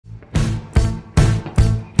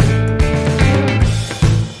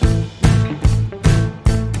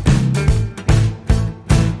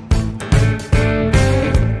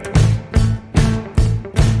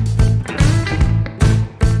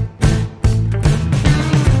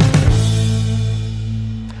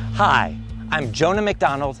Hi, I'm Jonah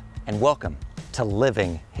McDonald, and welcome to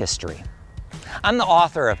Living History. I'm the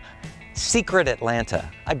author of Secret Atlanta,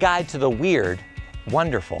 a guide to the weird,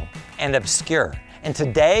 wonderful, and obscure. And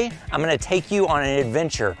today, I'm going to take you on an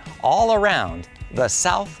adventure all around the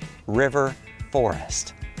South River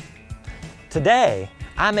Forest. Today,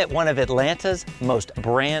 I'm at one of Atlanta's most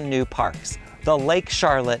brand new parks, the Lake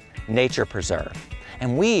Charlotte Nature Preserve.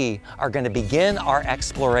 And we are going to begin our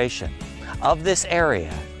exploration of this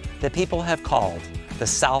area that people have called the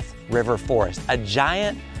South River Forest, a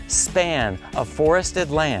giant span of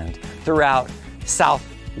forested land throughout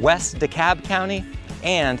southwest DeKalb County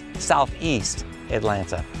and southeast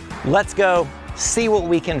Atlanta. Let's go see what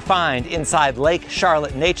we can find inside Lake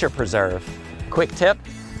Charlotte Nature Preserve. Quick tip,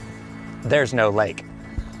 there's no lake.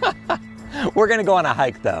 We're gonna go on a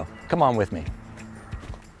hike though. Come on with me.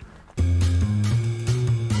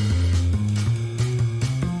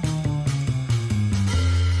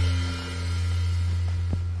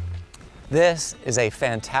 This is a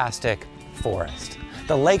fantastic forest.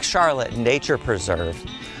 The Lake Charlotte Nature Preserve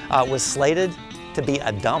was slated to be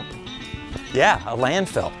a dump. Yeah, a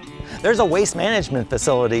landfill. There's a waste management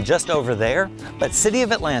facility just over there, but City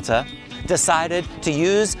of Atlanta decided to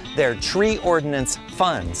use their tree ordinance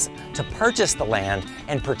funds to purchase the land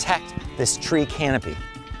and protect this tree canopy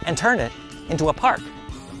and turn it into a park.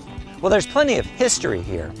 Well, there's plenty of history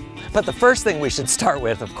here, but the first thing we should start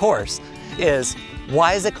with, of course, is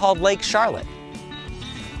why is it called Lake Charlotte?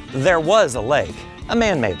 There was a lake, a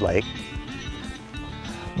man-made lake,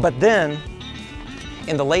 but then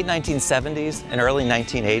in the late 1970s and early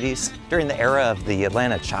 1980s, during the era of the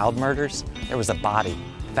Atlanta child murders, there was a body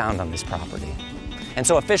found on this property. And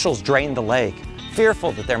so officials drained the lake,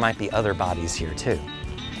 fearful that there might be other bodies here too.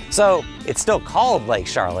 So it's still called Lake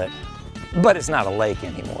Charlotte, but it's not a lake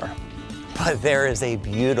anymore. But there is a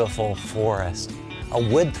beautiful forest. A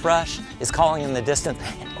wood thrush is calling in the distance,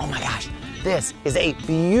 and oh my gosh, this is a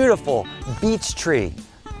beautiful beech tree.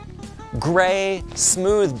 Gray,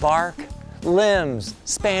 smooth bark, limbs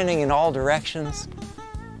spanning in all directions.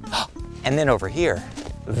 And then over here,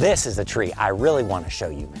 this is a tree I really want to show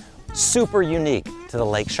you. Super unique to the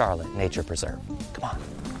Lake Charlotte Nature Preserve. Come on.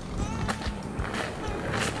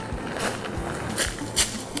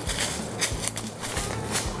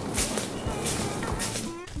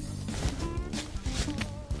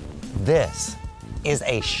 This is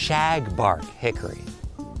a shagbark hickory.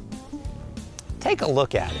 Take a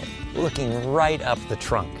look at it, looking right up the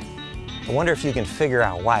trunk. I wonder if you can figure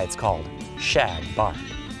out why it's called shagbark.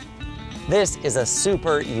 This is a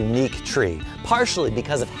super unique tree, partially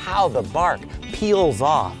because of how the bark peels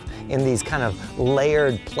off in these kind of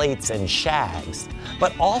layered plates and shags,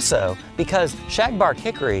 but also because shagbark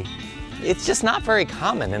hickory, it's just not very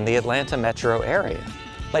common in the Atlanta metro area.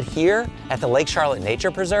 But here at the Lake Charlotte Nature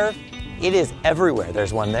Preserve, it is everywhere.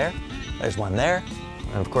 There's one there, there's one there,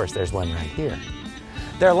 and of course there's one right here.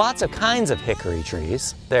 There are lots of kinds of hickory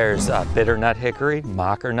trees. There's bitternut hickory,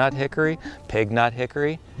 mockernut hickory, pignut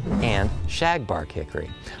hickory, and shagbark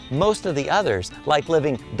hickory. Most of the others like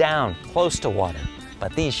living down close to water,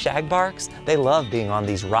 but these shagbarks, they love being on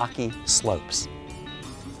these rocky slopes.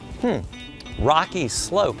 Rocky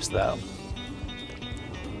slopes though.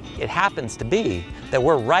 It happens to be that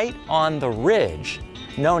we're right on the ridge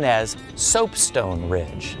known as Soapstone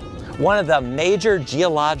Ridge, one of the major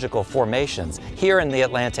geological formations here in the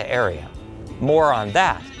Atlanta area. More on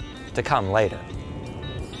that to come later.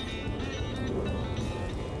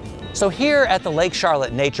 So here at the Lake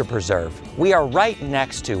Charlotte Nature Preserve, we are right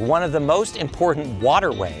next to one of the most important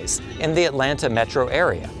waterways in the Atlanta metro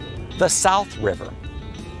area, the South River.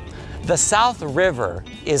 The South River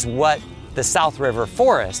is what the South River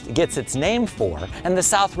Forest gets its name for, and the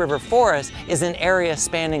South River Forest is an area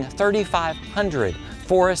spanning 3,500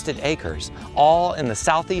 forested acres, all in the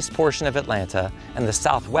southeast portion of Atlanta and the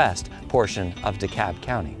southwest portion of DeKalb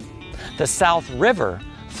County. The South River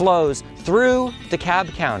flows through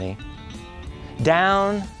DeKalb County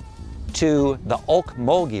down to the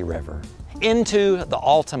Ocmulgee River, into the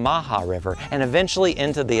Altamaha River, and eventually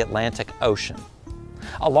into the Atlantic Ocean.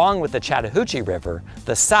 Along with the Chattahoochee River,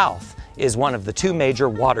 the South is one of the two major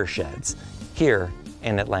watersheds here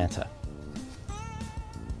in Atlanta.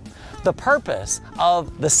 The purpose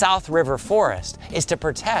of the South River Forest is to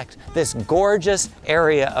protect this gorgeous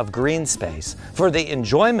area of green space for the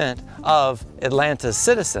enjoyment of Atlanta's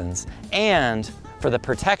citizens and for the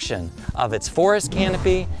protection of its forest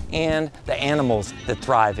canopy and the animals that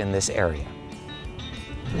thrive in this area.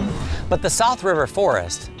 But the South River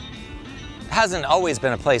Forest hasn't always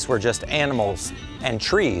been a place where just animals and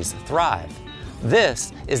trees thrive.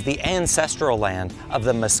 This is the ancestral land of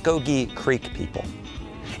the Muskogee Creek people.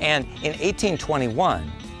 And in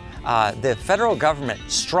 1821, the federal government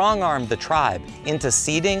strong-armed the tribe into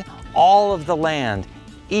ceding all of the land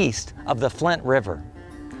east of the Flint River.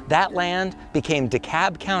 That land became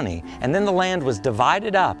DeKalb County, and then the land was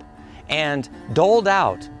divided up and doled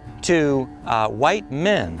out to white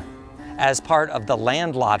men as part of the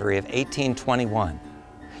land lottery of 1821.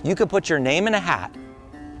 You could put your name in a hat,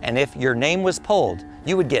 and if your name was pulled,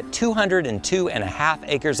 you would get 202.5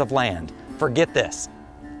 acres of land. Forget this,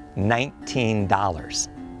 $19.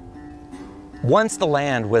 Once the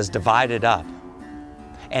land was divided up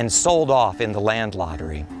and sold off in the land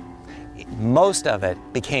lottery, most of it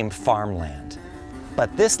became farmland.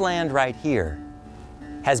 But this land right here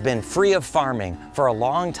has been free of farming for a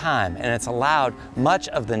long time, and it's allowed much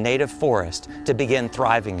of the native forest to begin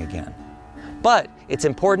thriving again. But it's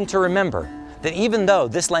important to remember that even though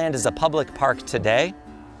this land is a public park today,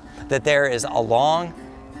 that there is a long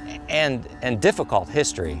and difficult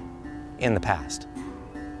history in the past.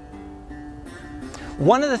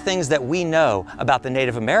 One of the things that we know about the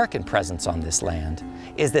Native American presence on this land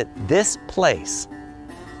is that this place,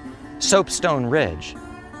 Soapstone Ridge,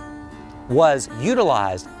 was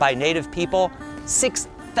utilized by Native people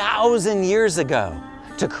 6,000 years ago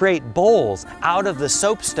to create bowls out of the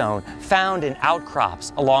soapstone found in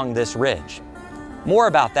outcrops along this ridge. More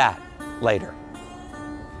about that later.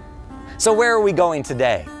 So where are we going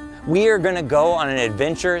today? We are going to go on an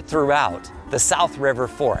adventure throughout the South River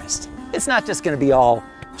Forest. It's not just going to be all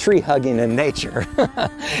tree hugging and nature.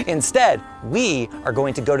 Instead, we are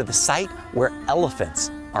going to go to the site where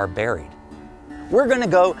elephants are buried. We're going to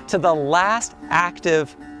go to the last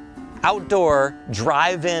active outdoor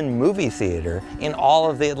drive-in movie theater in all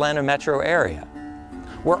of the Atlanta metro area.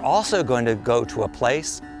 We're also going to go to a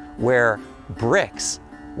place where bricks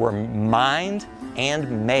were mined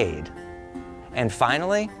and made. And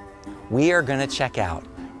finally, we are going to check out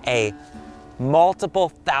a multiple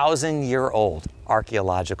thousand-year-old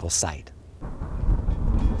archaeological site.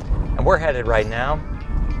 And we're headed right now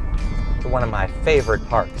to one of my favorite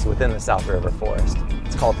parks within the South River Forest.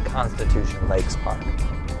 It's called Constitution Lakes Park.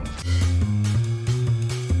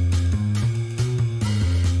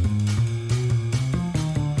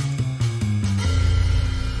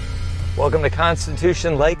 Welcome to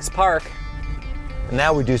Constitution Lakes Park. And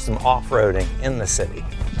now we do some off-roading in the city.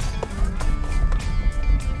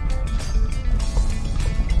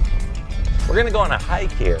 We're gonna go on a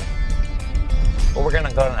hike here, but we're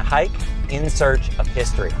gonna go on a hike in search of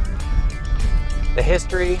history. The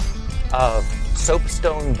history of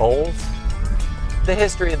soapstone bowls, the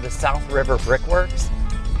history of the South River Brickworks,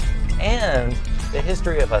 and the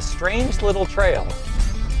history of a strange little trail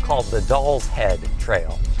called the Doll's Head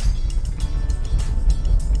Trail.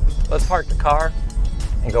 Let's park the car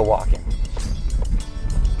and go walking.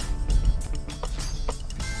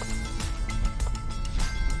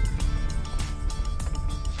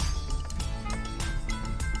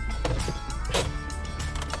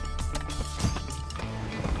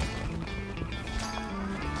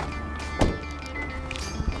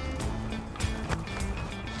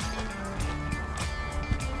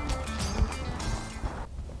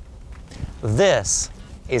 This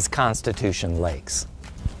is Constitution Lakes.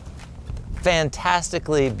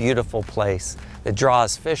 Fantastically beautiful place that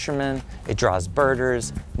draws fishermen, it draws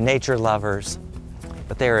birders, nature lovers,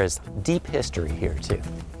 but there is deep history here too.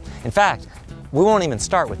 In fact, we won't even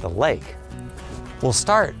start with the lake. We'll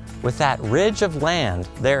start with that ridge of land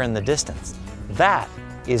there in the distance. That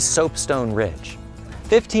is Soapstone Ridge.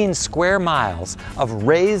 15 square miles of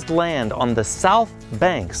raised land on the south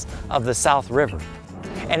banks of the South River.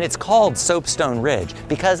 And it's called Soapstone Ridge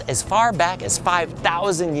because as far back as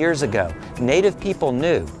 5,000 years ago, Native people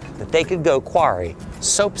knew that they could go quarry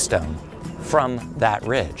soapstone from that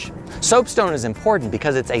ridge. Soapstone is important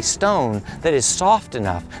because it's a stone that is soft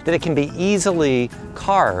enough that it can be easily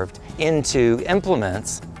carved into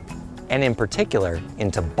implements, and in particular,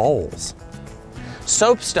 into bowls.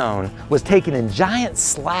 Soapstone was taken in giant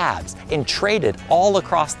slabs and traded all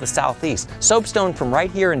across the southeast. Soapstone from right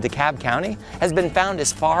here in DeKalb County has been found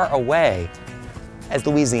as far away as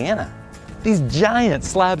Louisiana. These giant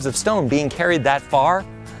slabs of stone being carried that far,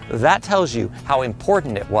 that tells you how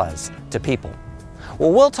important it was to people.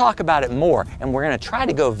 Well, we'll talk about it more, and we're going to try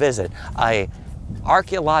to go visit an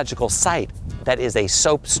archaeological site that is a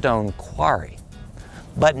soapstone quarry.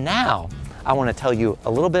 But now, I want to tell you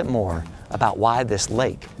a little bit more about why this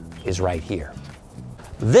lake is right here.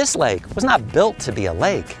 This lake was not built to be a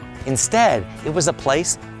lake. Instead, it was a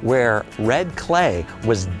place where red clay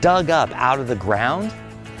was dug up out of the ground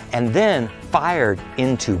and then fired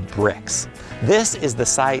into bricks. This is the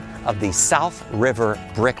site of the South River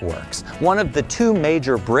Brick Works, one of the two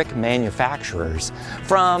major brick manufacturers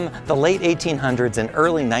from the late 1800s and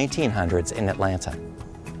early 1900s in Atlanta.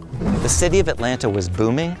 The city of Atlanta was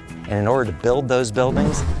booming, and in order to build those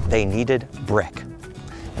buildings, they needed brick.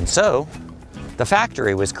 And so, the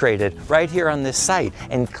factory was created right here on this site,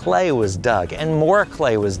 and clay was dug, and more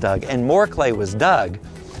clay was dug, and more clay was dug,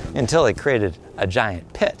 until it created a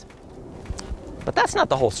giant pit. But that's not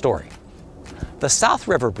the whole story. The South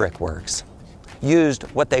River Brick Works used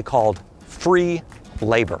what they called free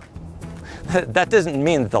labor. That doesn't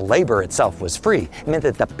mean that the labor itself was free. It meant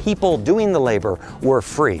that the people doing the labor were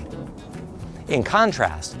free. In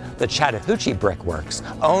contrast, the Chattahoochee Brick Works,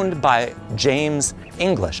 owned by James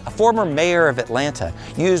English, a former mayor of Atlanta,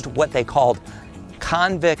 used what they called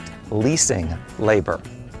convict leasing labor.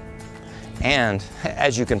 And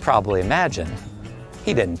as you can probably imagine,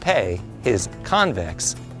 he didn't pay his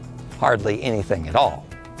convicts hardly anything at all.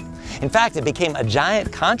 In fact, it became a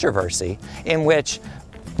giant controversy in which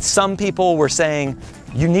some people were saying,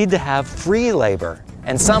 you need to have free labor,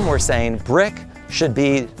 and some were saying brick should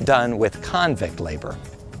be done with convict labor.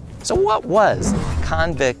 So what was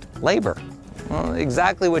convict labor? Well,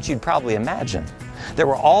 exactly what you'd probably imagine. There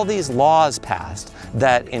were all these laws passed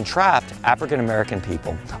that entrapped African American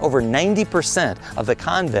people. Over 90% of the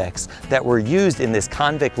convicts that were used in this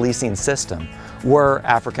convict leasing system were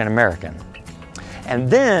African American. And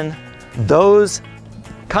then those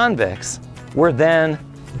convicts were then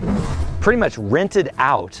pretty much rented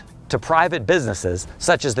out to private businesses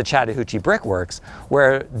such as the Chattahoochee Brick Works,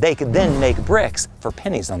 where they could then make bricks for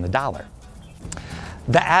pennies on the dollar.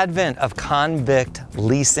 The advent of convict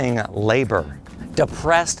leasing labor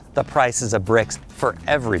depressed the prices of bricks for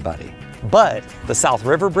everybody. But the South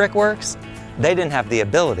River Brick Works, they didn't have the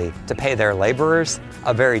ability to pay their laborers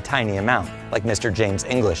a very tiny amount, like Mr. James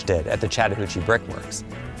English did at the Chattahoochee Brick Works.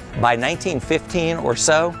 By 1915 or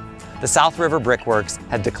so, the South River Brick Works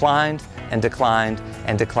had declined and declined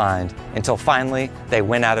and declined until finally they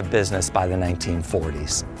went out of business by the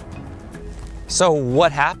 1940s. So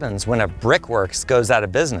what happens when a brickworks goes out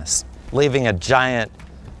of business, leaving a giant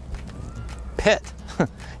pit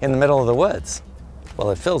in the middle of the woods? Well,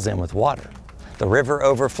 it fills in with water. The river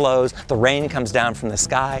overflows, the rain comes down from the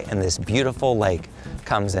sky, and this beautiful lake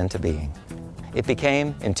comes into being. It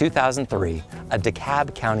became, in 2003, a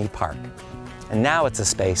DeKalb County park, and now it's a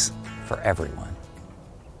space for everyone.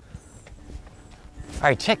 All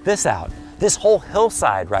right, check this out. This whole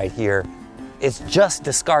hillside right here is just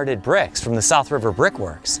discarded bricks from the South River Brick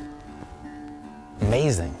Works.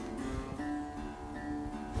 Amazing.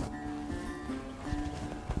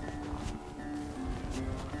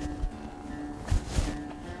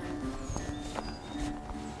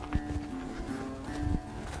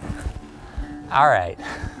 All right,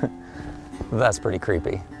 that's pretty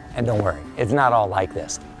creepy. And don't worry, it's not all like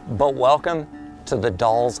this. But welcome to the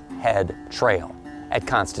Doll's Head Trail at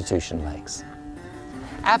Constitution Lakes.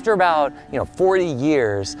 After about 40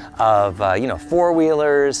 years of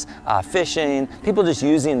four-wheelers, fishing, people just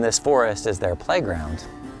using this forest as their playground,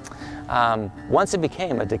 once it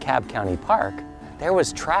became a DeKalb County park, there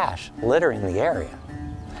was trash littering the area.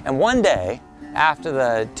 And one day, after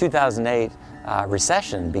the 2008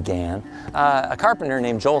 recession began, a carpenter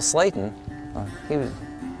named Joel Slayton, he was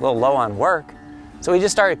a little low on work, so he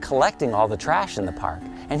just started collecting all the trash in the park.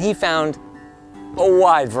 And he found a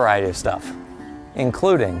wide variety of stuff,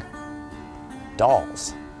 including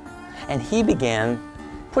dolls. And he began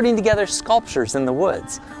putting together sculptures in the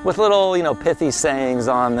woods with little, pithy sayings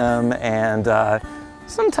on them, and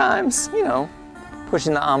sometimes,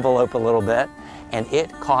 pushing the envelope a little bit. And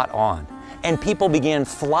it caught on. And people began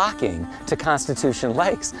flocking to Constitution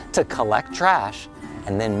Lakes to collect trash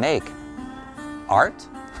and then make art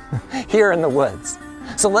here in the woods.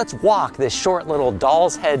 So let's walk this short little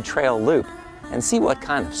Doll's Head Trail loop and see what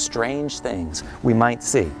kind of strange things we might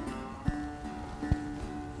see.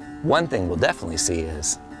 One thing we'll definitely see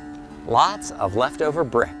is lots of leftover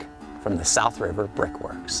brick from the South River Brick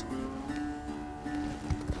Works.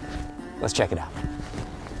 Let's check it out.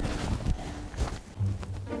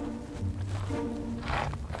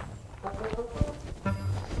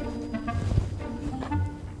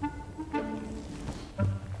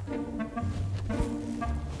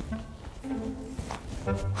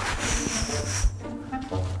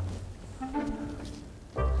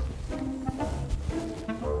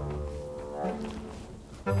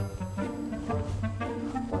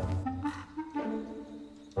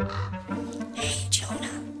 Hey,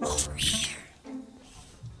 Jonah, over here.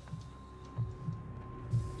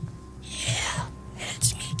 Yeah,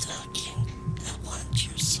 it's me talking. I want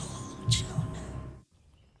your soul, Jonah.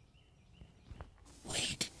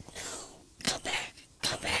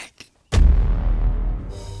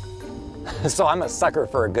 So I'm a sucker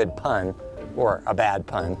for a good pun, or a bad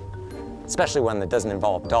pun, especially one that doesn't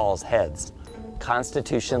involve dolls' heads.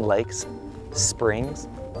 Constitution Lakes Springs.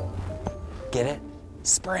 Get it?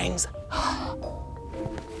 Springs.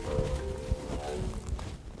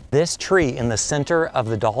 This tree in the center of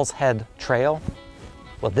the Doll's Head Trail,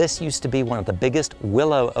 well, this used to be one of the biggest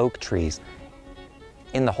willow oak trees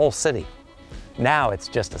in the whole city. Now it's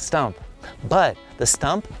just a stump, but the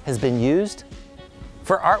stump has been used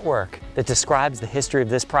for artwork that describes the history of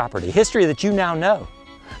this property, history that you now know,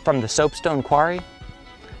 from the Soapstone Quarry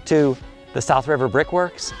to the South River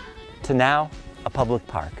Brickworks to now a public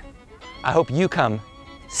park. I hope you come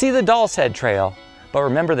see the Doll's Head Trail, but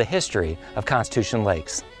remember the history of Constitution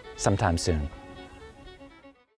Lakes sometime soon.